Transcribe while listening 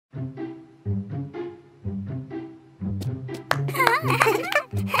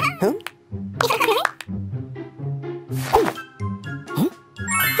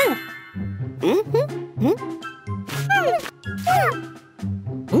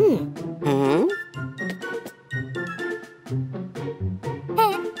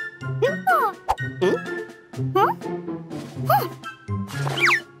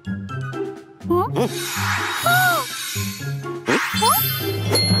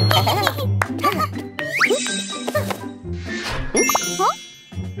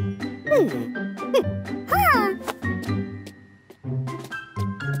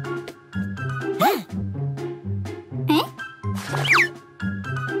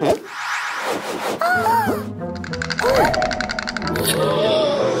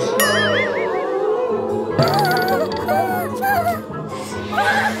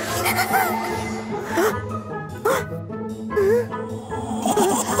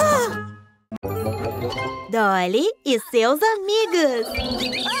Dolly e seus amigos.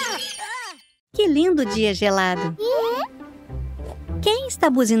 Que lindo dia gelado. Quem está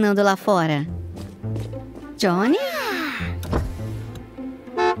buzinando lá fora? Johnny?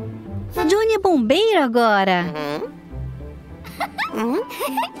 Johnny é bombeiro agora.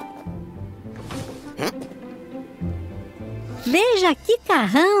 Veja que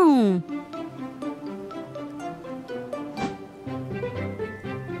carrão!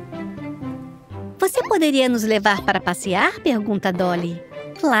 Você poderia nos levar para passear? Pergunta Dolly.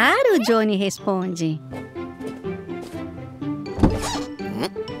 Claro, Johnny responde.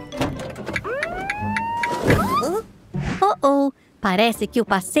 Oh, parece que o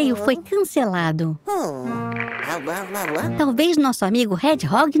passeio foi cancelado. Talvez nosso amigo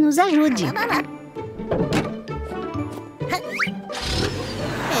Hedgehog nos ajude.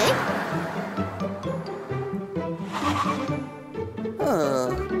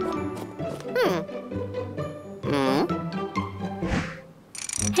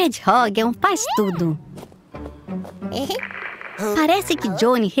 Hedgehog é um faz-tudo. Parece que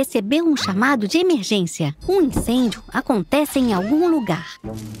Johnny recebeu um chamado de emergência. Um incêndio acontece em algum lugar.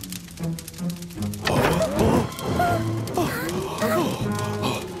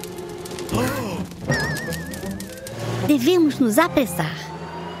 Devemos nos apressar.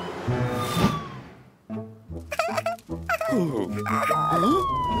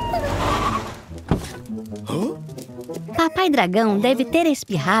 Papai Dragão deve ter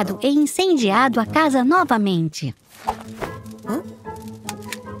espirrado e incendiado a casa novamente.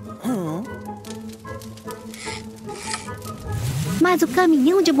 Mas o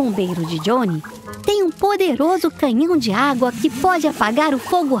caminhão de bombeiro de Johnny tem um poderoso canhão de água que pode apagar o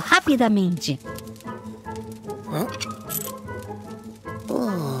fogo rapidamente.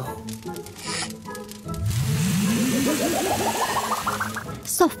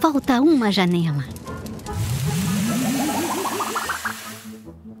 Só falta uma janela.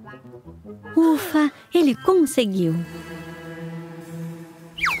 Ufa, ele conseguiu.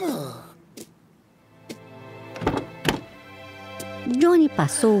 Johnny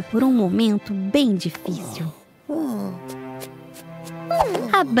passou por um momento bem difícil.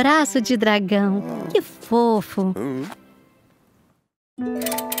 Abraço de dragão, que fofo.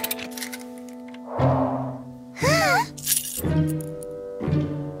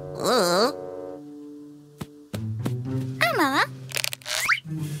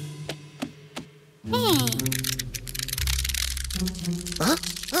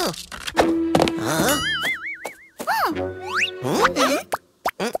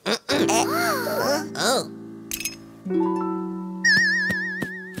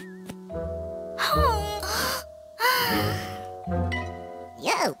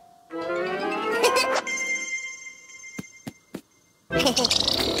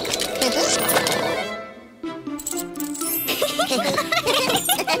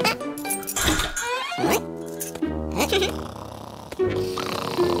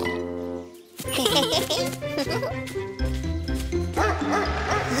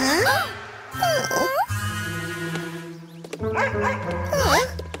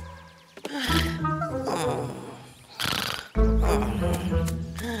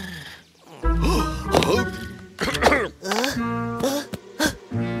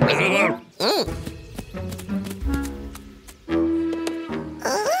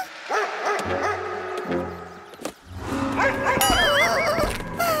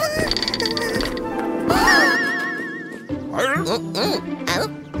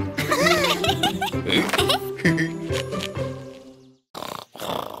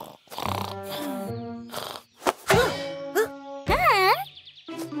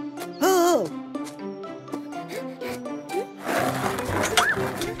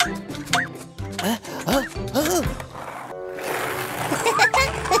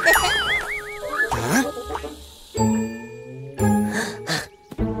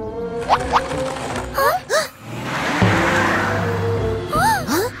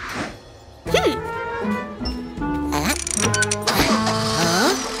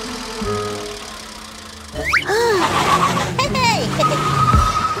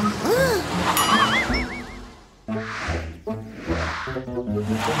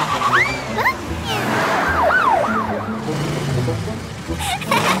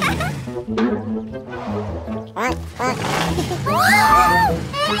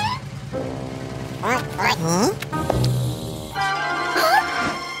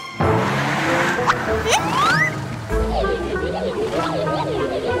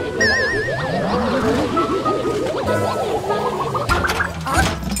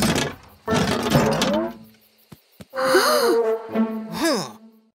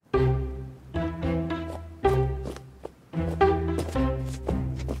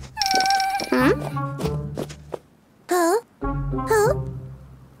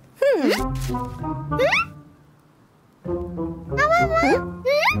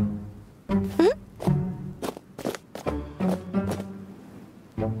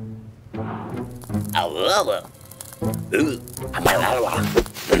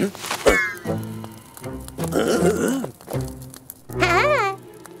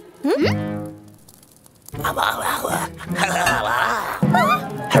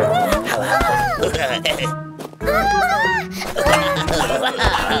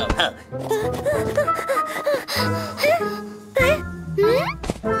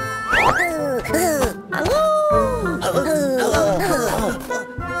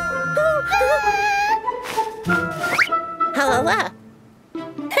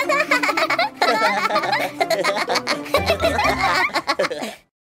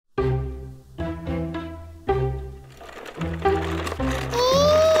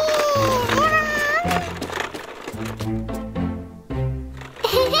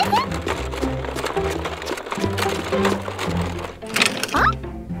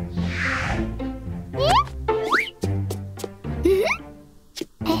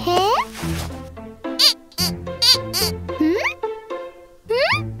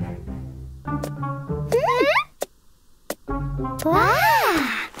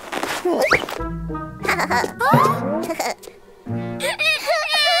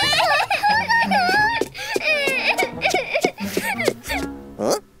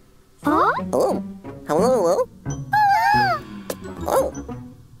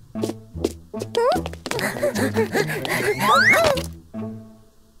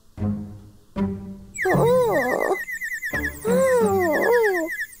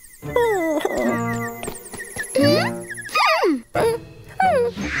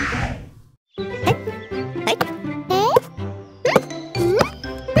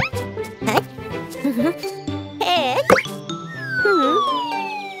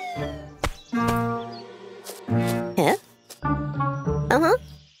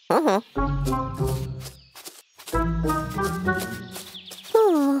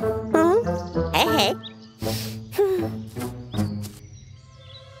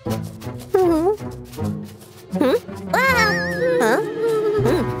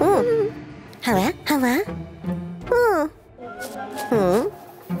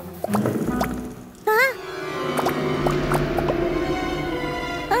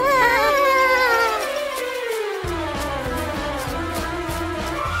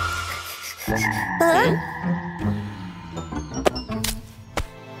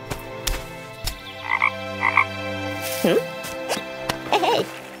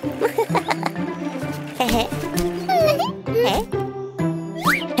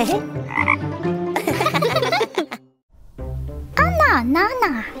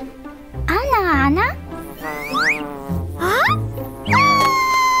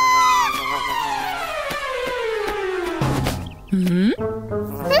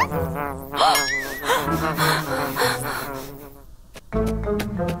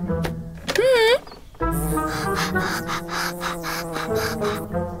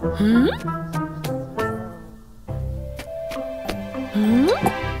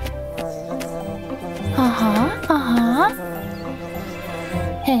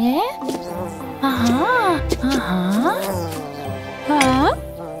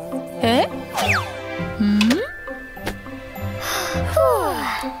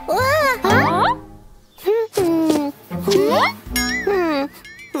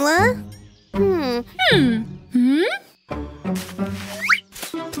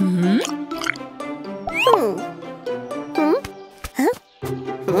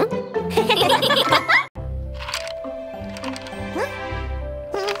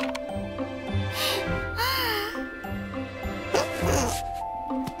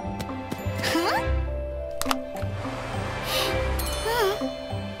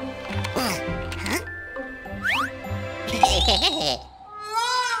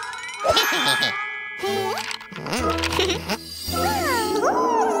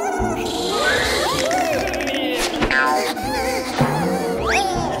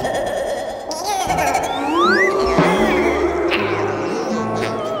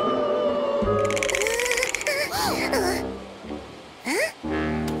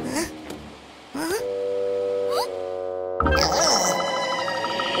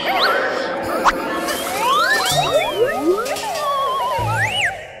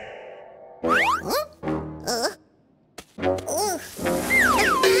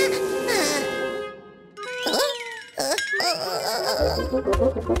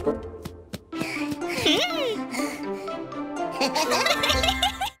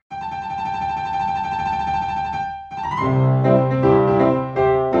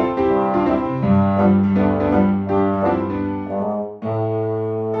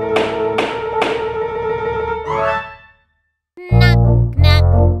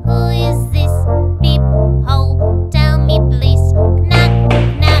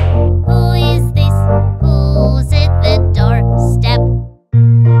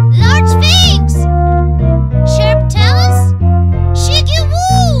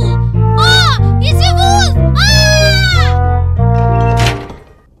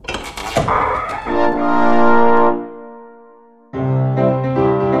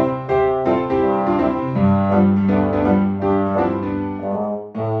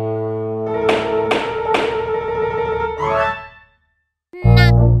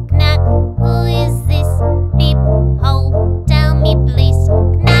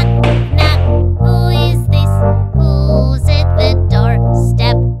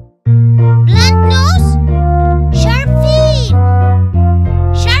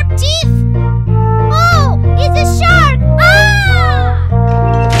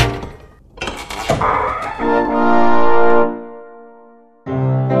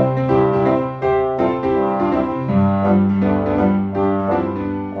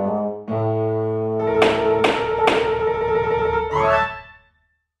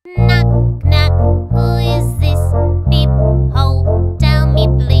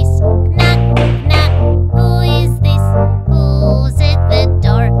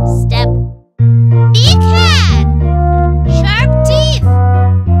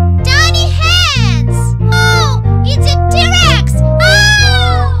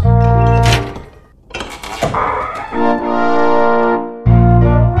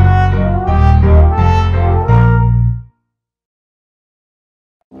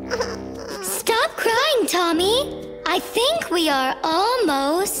 I think we are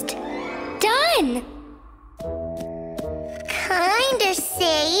almost done. Kinda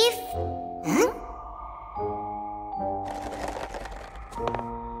safe. Huh?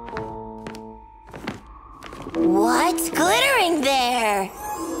 What's glittering there?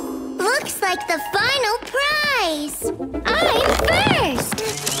 Looks like the final prize. I'm first.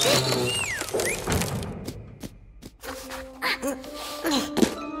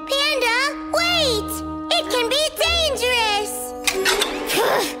 Panda, wait! It can be dangerous.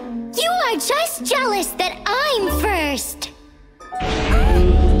 You are just jealous that I'm first.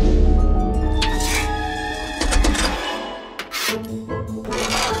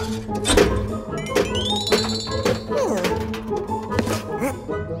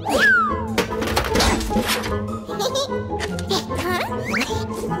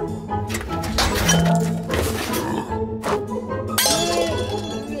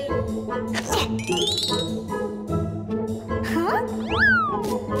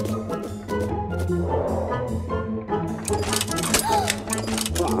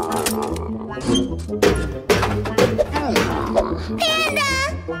 Panda,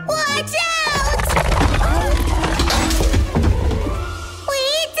 watch out! We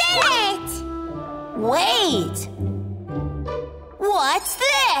did it! Wait! What's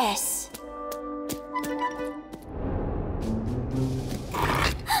this?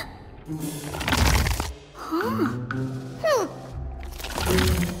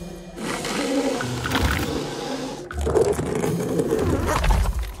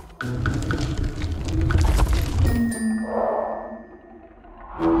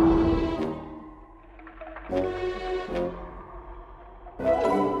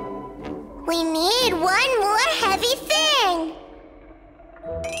 We need one more heavy thing.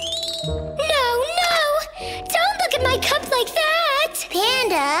 No! Don't look at my cup like that!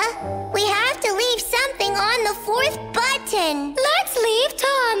 Panda, we have to leave something on the fourth button. Let's leave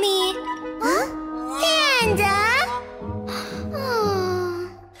Tommy. Huh? Panda?